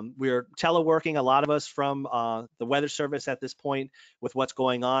 we're teleworking, a lot of us from the Weather Service at this point with what's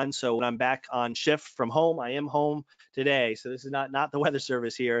going on. So when I'm back on shift from home, I am home today. So this is not the Weather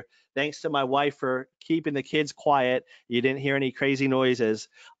Service here. Thanks to my wife for keeping the kids quiet. You didn't hear any crazy noises.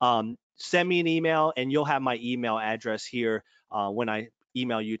 Send me an email and you'll have my email address here when I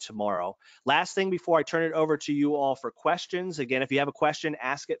email you tomorrow. Last thing before I turn it over to you all for questions. Again, if you have a question,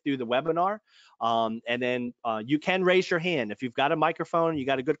 ask it through the webinar. And then you can raise your hand. If you've got a microphone, you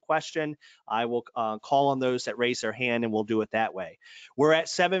got a good question, I will call on those that raise their hand and we'll do it that way. We're at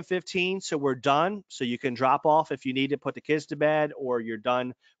 7:15, so we're done. So you can drop off if you need to put the kids to bed or you're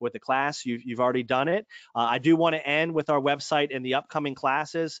done with the class. You've already done it. I do want to end with our website and the upcoming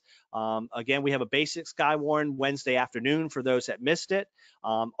classes. Again, we have a basic SKYWARN Wednesday afternoon for those that missed it.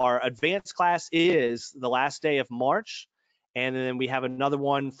 Our advanced class is the last day of March. And then we have another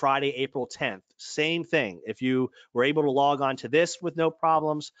one Friday, April 10th. Same thing. If you were able to log on to this with no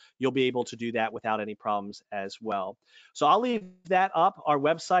problems, you'll be able to do that without any problems as well. So I'll leave that up, our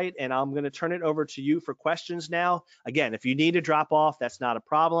website, and I'm going to turn it over to you for questions now. Again, if you need to drop off, that's not a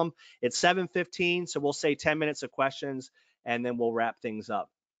problem. It's 7:15, so we'll say 10 minutes of questions, and then we'll wrap things up.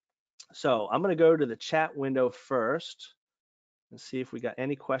 So I'm going to go to the chat window first and see if we got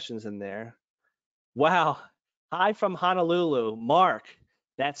any questions in there. Wow. Hi from Honolulu, Mark.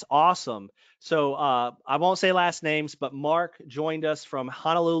 That's awesome. So I won't say last names, but Mark joined us from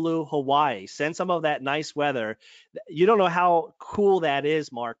Honolulu, Hawaii. Send some of that nice weather. You don't know how cool that is,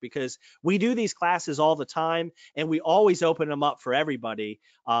 Mark, because we do these classes all the time and we always open them up for everybody.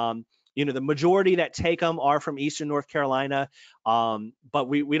 You know, the majority that take them are from Eastern North Carolina, but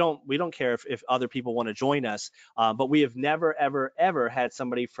we don't care if other people want to join us. But we have never ever had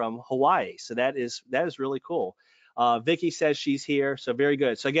somebody from Hawaii, so that is really cool. Vicky says she's here, so very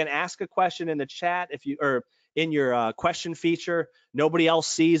good. So again, ask a question in the chat if you or in your question feature. Nobody else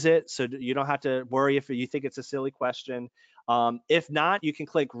sees it, so you don't have to worry if you think it's a silly question. If not, you can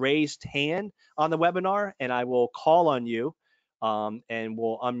click raised hand on the webinar, and I will call on you. And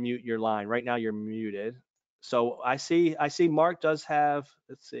we'll unmute your line. Right now you're muted. So I see Mark does have,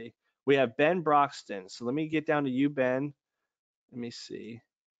 let's see, we have Ben Broxton. So let me get down to you, Ben. Let me see.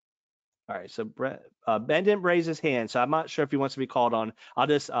 All right, so Ben didn't raise his hand, so I'm not sure if he wants to be called on. I'll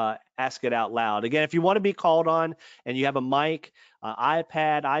just ask it out loud. Again, if you want to be called on and you have a mic,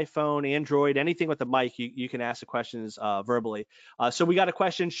 iPad, iPhone, Android, anything with a mic, you can ask the questions verbally. So we got a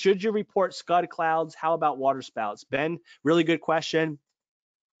question, should you report scud clouds? How about water spouts? Ben, really good question.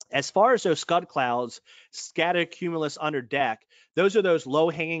 As far as those scud clouds, scattered cumulus under deck, those are those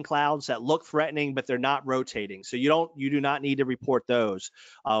low-hanging clouds that look threatening, but they're not rotating. So you do not need to report those.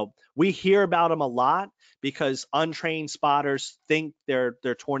 We hear about them a lot because untrained spotters think they're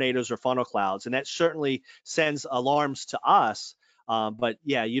tornadoes or funnel clouds, and that certainly sends alarms to us. But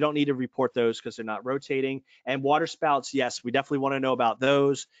yeah, you don't need to report those because they're not rotating. And water spouts, yes, we definitely want to know about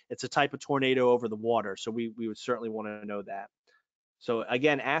those. It's a type of tornado over the water, so we would certainly want to know that. So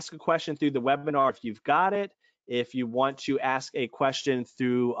again, ask a question through the webinar if you've got it. If you want to ask a question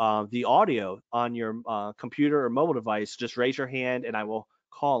through the audio on your computer or mobile device, just raise your hand and I will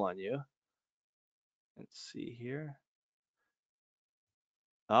call on you. Let's see here.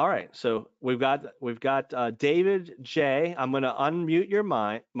 All right, so we've got David J. I'm going to unmute your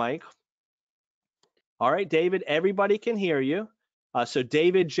mic. All right, David, everybody can hear you. So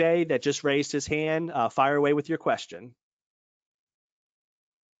David J. that just raised his hand, fire away with your question.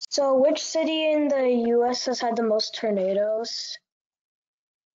 So which city in the U.S. has had the most tornadoes?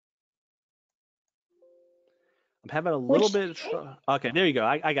 I'm having a little bit of trouble. Okay, there you go.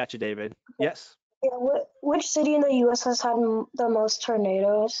 I got you, David. Yes. Yeah, which city in the U.S. has had the most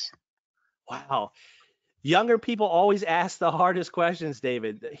tornadoes? Wow. Younger people always ask the hardest questions,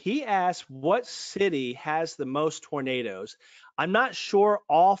 David. He asked, what city has the most tornadoes? I'm not sure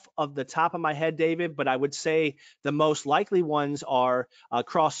off of the top of my head, David, but I would say the most likely ones are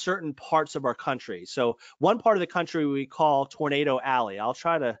across certain parts of our country. So one part of the country we call Tornado Alley. I'll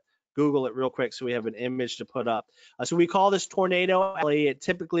try to Google it real quick so we have an image to put up. So we call this Tornado Alley. It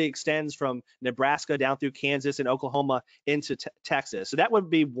typically extends from Nebraska down through Kansas and Oklahoma into Texas. So that would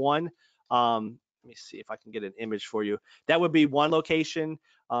be one. Let me see if I can get an image for you. That would be one location,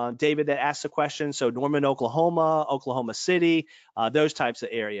 David, that asked the question. So Norman, Oklahoma, Oklahoma City, those types of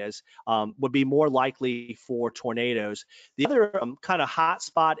areas would be more likely for tornadoes. The other kind of hot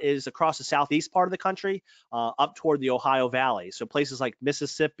spot is across the southeast part of the country, up toward the Ohio Valley. So places like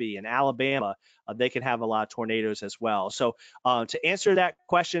Mississippi and Alabama, they can have a lot of tornadoes as well. So to answer that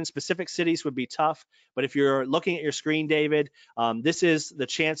question, specific cities would be tough. But if you're looking at your screen, David, this is the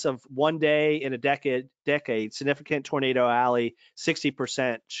chance of one day in a decade, significant tornado alley,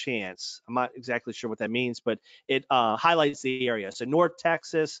 60% chance. I'm not exactly sure what that means, but it highlights the area. So North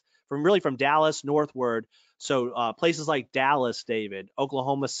Texas, from Dallas northward. So places like Dallas, David,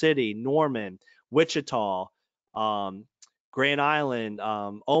 Oklahoma City, Norman, Wichita, Grand Island,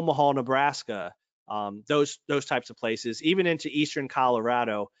 Omaha, Nebraska, those types of places, even into eastern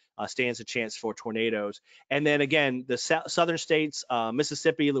Colorado, stands a chance for tornadoes. And then again, the southern states,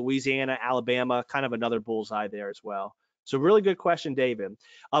 Mississippi, Louisiana, Alabama, kind of another bullseye there as well. So really good question, David.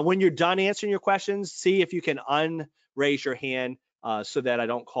 When you're done answering your questions, see if you can unraise your hand so that I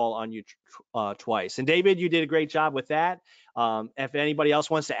don't call on you twice. And David, you did a great job with that. If anybody else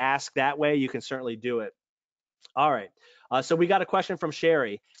wants to ask that way, you can certainly do it. All right. So we got a question from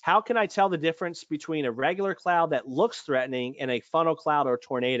Sherry. How can I tell the difference between a regular cloud that looks threatening and a funnel cloud or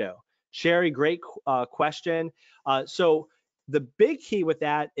tornado? Sherry, great question. So the big key with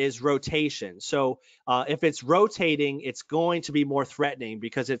that is rotation. So if it's rotating, it's going to be more threatening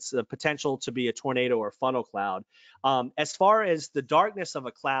because it's the potential to be a tornado or funnel cloud. As far as the darkness of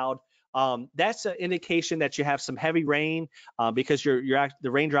a cloud, that's an indication that you have some heavy rain because the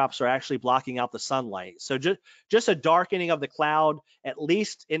raindrops are actually blocking out the sunlight. So just a darkening of the cloud at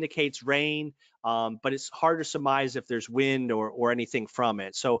least indicates rain, but it's hard to surmise if there's wind or anything from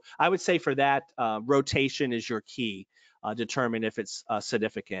it. So I would say for that, rotation is your key. Determine if it's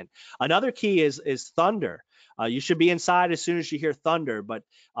significant. Another key is thunder. You should be inside as soon as you hear thunder, but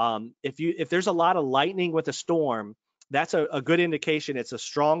if there's a lot of lightning with a storm, that's a good indication it's a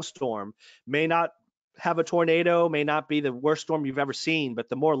strong storm. May not have a tornado, may not be the worst storm you've ever seen, but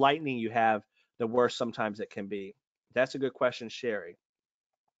the more lightning you have, the worse sometimes it can be. That's a good question, Sherry.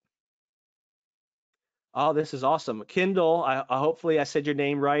 Oh, this is awesome. Kindle, hopefully I said your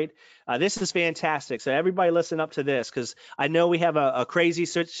name right. This is fantastic. So everybody listen up to this because I know we have a crazy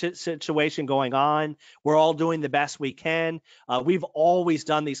situation going on. We're all doing the best we can. We've always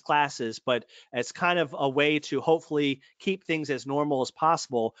done these classes, but it's kind of a way to hopefully keep things as normal as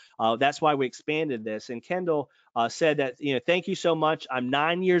possible. That's why we expanded this. And Kendall said that, thank you so much. I'm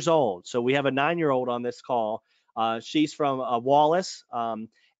 9 years old. So we have a 9-year-old on this call. She's from Wallace.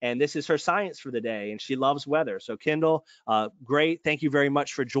 And this is her science for the day, and she loves weather. So Kendall, great. Thank you very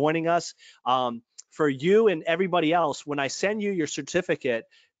much for joining us. For you and everybody else, when I send you your certificate,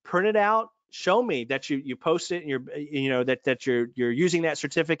 print it out. Show me that you post it and you're using that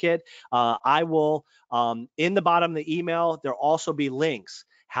certificate. I will in the bottom of the email. There'll also be links.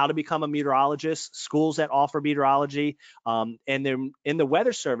 How to become a meteorologist, schools that offer meteorology, and then in the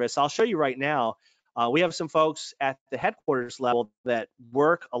weather service. I'll show you right now. We have some folks at the headquarters level that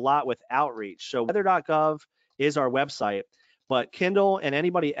work a lot with outreach. So weather.gov is our website, but Kindle and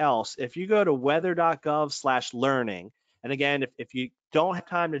anybody else, if you go to weather.gov/learning, and again, if you don't have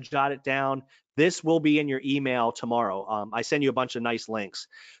time to jot it down, this will be in your email tomorrow. I send you a bunch of nice links.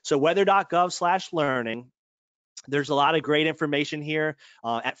 So weather.gov/learning. There's a lot of great information here.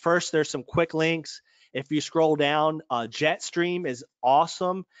 At first, there's some quick links. If you scroll down, Jetstream is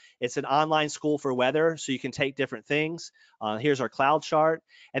awesome. It's an online school for weather, so you can take different things. Here's our cloud chart.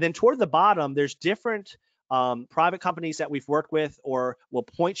 And then toward the bottom, there's different private companies that we've worked with or will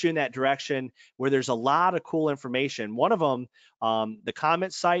point you in that direction where there's a lot of cool information. One of them, the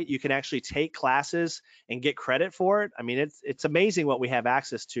comment site, you can actually take classes and get credit for it. I mean, it's amazing what we have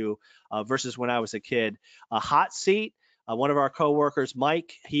access to versus when I was a kid. A hot seat. One of our coworkers,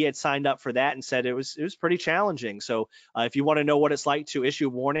 Mike, he had signed up for that and said it was pretty challenging. So if you want to know what it's like to issue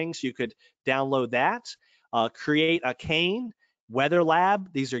warnings, you could download that. Create a cane, Weather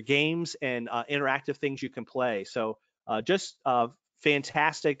Lab. These are games and interactive things you can play. So just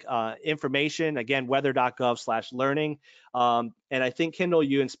fantastic information. Again, weather.gov/learning. And I think, Kendall,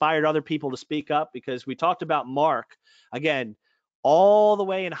 you inspired other people to speak up because we talked about Mark. Again, all the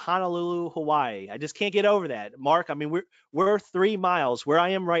way in Honolulu, Hawaii. I just can't get over that. Mark, I mean, we're 3 miles where I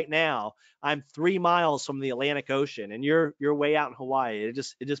am right now. I'm 3 miles from the Atlantic Ocean, and you're way out in Hawaii. It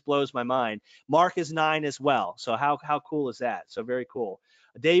just blows my mind. Mark is 9 as well. So how cool is that? So very cool.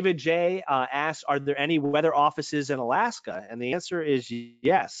 David J asked, are there any weather offices in Alaska? And the answer is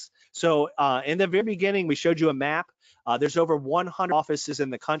yes. So in the very beginning, we showed you a map. There's over 100 offices in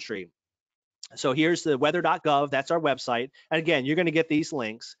the country. So here's the weather.gov. That's our website. And again, you're going to get these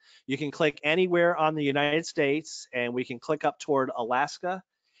links. You can click anywhere on the United States, and we can click up toward Alaska.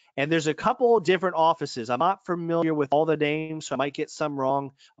 And there's a couple different offices. I'm not familiar with all the names, so I might get some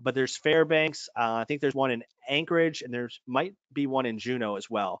wrong, but there's Fairbanks. I think there's one in Anchorage, and there's might be one in Juneau as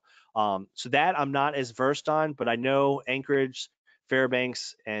well. So that I'm not as versed on, but I know Anchorage,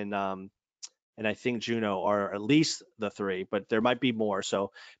 Fairbanks, and I think Juneau are at least the three, but there might be more.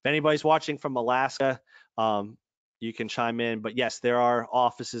 So if anybody's watching from Alaska, you can chime in. But yes, there are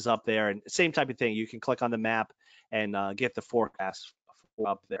offices up there, and same type of thing. You can click on the map and get the forecast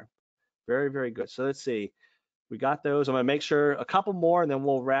up there. Very, very good. So let's see. We got those. I'm going to make sure a couple more, and then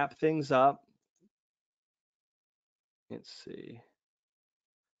we'll wrap things up. Let's see.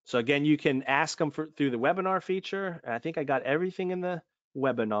 So again, you can ask them through the webinar feature. I think I got everything in the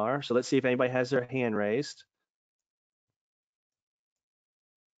webinar. So let's see if anybody has their hand raised.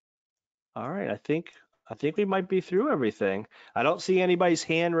 All right, I think we might be through everything. I don't see anybody's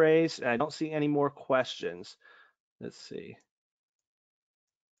hand raised. I don't see any more questions. Let's see.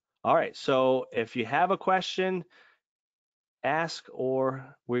 All right, so if you have a question, ask, or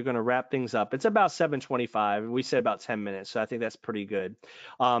we're going to wrap things up. It's about 7:25. We said about 10 minutes, so I think that's pretty good.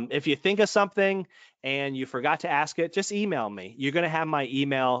 If you think of something and you forgot to ask it, just email me. You're going to have my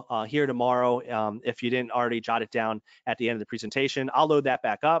email here tomorrow. If you didn't already jot it down at the end of the presentation, I'll load that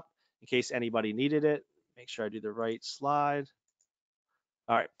back up in case anybody needed it. Make sure I do the right slide.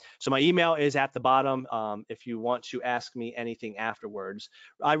 All right, so my email is at the bottom if you want to ask me anything afterwards.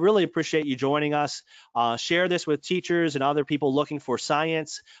 I really appreciate you joining us. Share this with teachers and other people looking for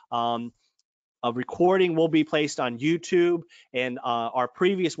science. A recording will be placed on YouTube, and our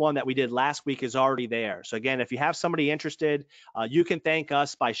previous one that we did last week is already there. So again, if you have somebody interested, you can thank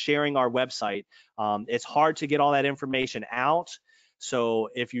us by sharing our website. It's hard to get all that information out. So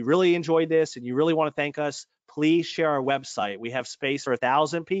if you really enjoyed this and you really want to thank us, please share our website. We have space for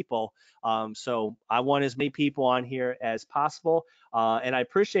 1,000 people. So I want as many people on here as possible. And I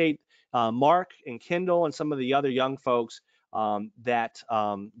appreciate Mark and Kendall and some of the other young folks that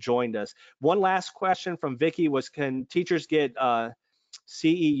joined us. One last question from Vicky was, can teachers get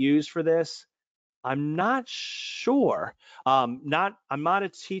CEUs for this? I'm not sure. I'm not a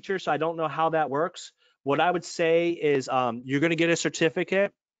teacher, so I don't know how that works. What I would say is you're going to get a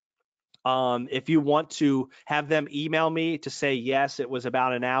certificate. If you want to have them email me to say, yes, it was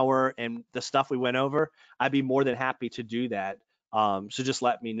about an hour and the stuff we went over, I'd be more than happy to do that. So just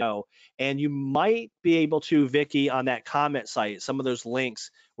let me know. And you might be able to, Vicky, on that comment site, some of those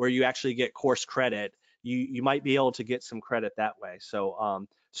links where you actually get course credit, you might be able to get some credit that way. So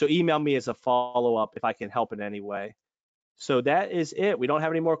so email me as a follow-up if I can help in any way. So that is it. We don't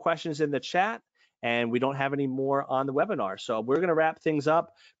have any more questions in the chat, and we don't have any more on the webinar. So we're going to wrap things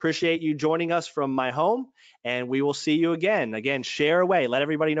up. Appreciate you joining us from my home, and we will see you again. Again, share away. Let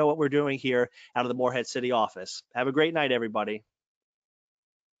everybody know what we're doing here out of the Morehead City office. Have a great night, everybody.